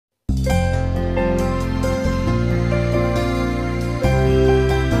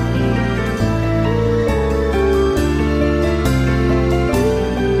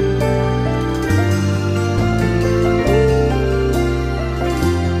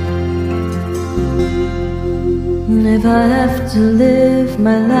If I have to live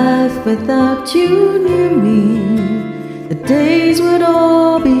my life without you near me, the days would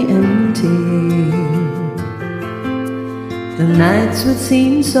all be empty. The nights would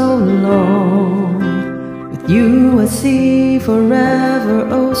seem so long. With you I see forever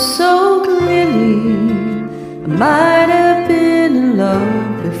oh so clearly. I might have been in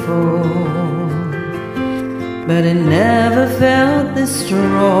love before, but it never felt this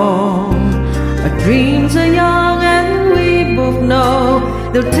strong. Our dreams are young and we both know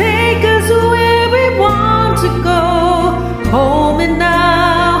they'll take us where we want to go. Hold me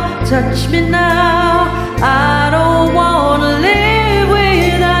now, touch me now, I don't wanna live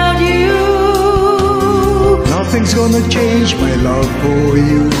without you. Nothing's gonna change my love for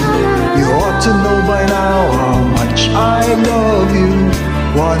you. You ought to know by now how much I love you.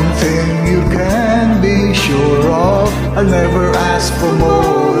 One thing you can be sure of, I'll never ask for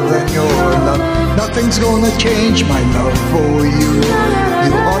more than your love. Nothing's gonna change my love for you.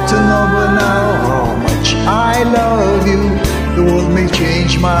 You ought to know by now how much I love you. The world may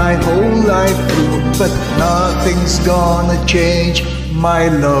change my whole life through, but nothing's gonna change my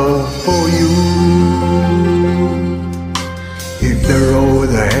love for you. If the road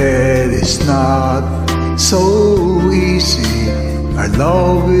ahead is not so easy, our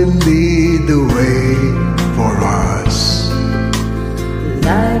love will lead the way for us.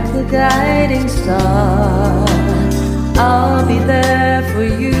 Like the guiding star, I'll be there for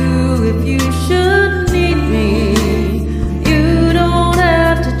you if you should need me. You don't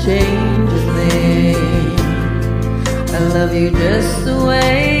have to change a thing. I love you just the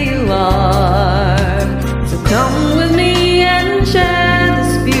way you are. So come with me and share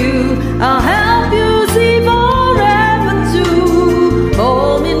this view. I'll help you see forever too.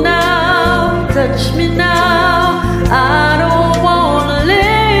 Hold me now, touch me now, I don't wanna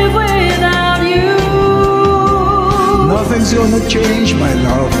live without you. Nothing's gonna change my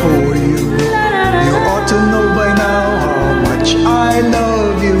love for you. You ought to know by now how much I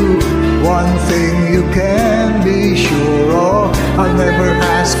love you. One thing you can be sure of, I'll never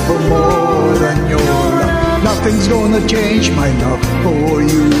ask for more than your love. Nothing's gonna change my love for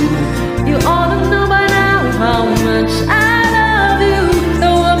you. You ought to know by now how much I love you. The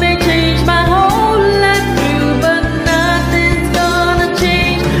world may change my whole life through, but nothing's gonna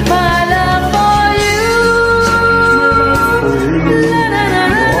change my love for you.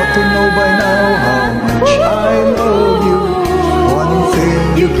 You ought to know by now how much I love you. One thing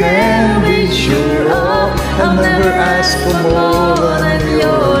you can be sure of, I'll never ask for more than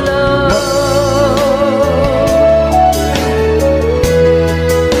your love.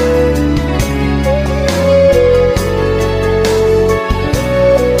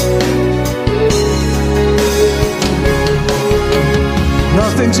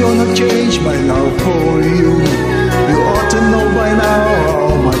 Nothing's gonna change my love for you. You ought to know by now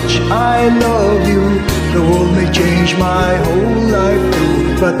how much I love you. The world may change my whole life too,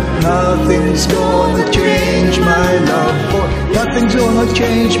 but nothing's gonna change my love for. Nothing's gonna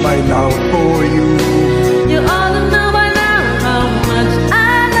change my love for you. You ought to know by now how much I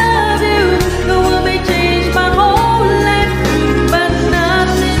love you. The world may change my whole life through, but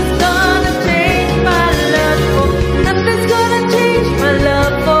nothing's gonna change my love for. Nothing's gonna change my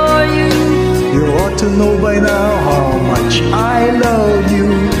love for you. You ought to know by now how much I love you.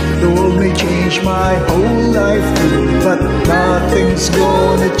 The world may change my whole life too, but nothing's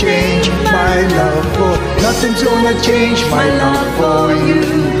gonna change my love for. Nothing's gonna change my love for you.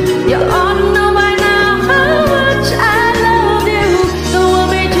 You ought to know by now how much I love you. The world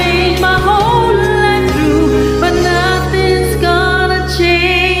may change my whole life through, but nothing's gonna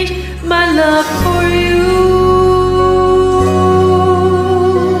change my love for you.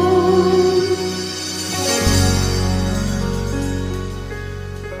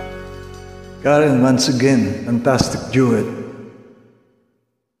 Karen, once again, fantastic duet.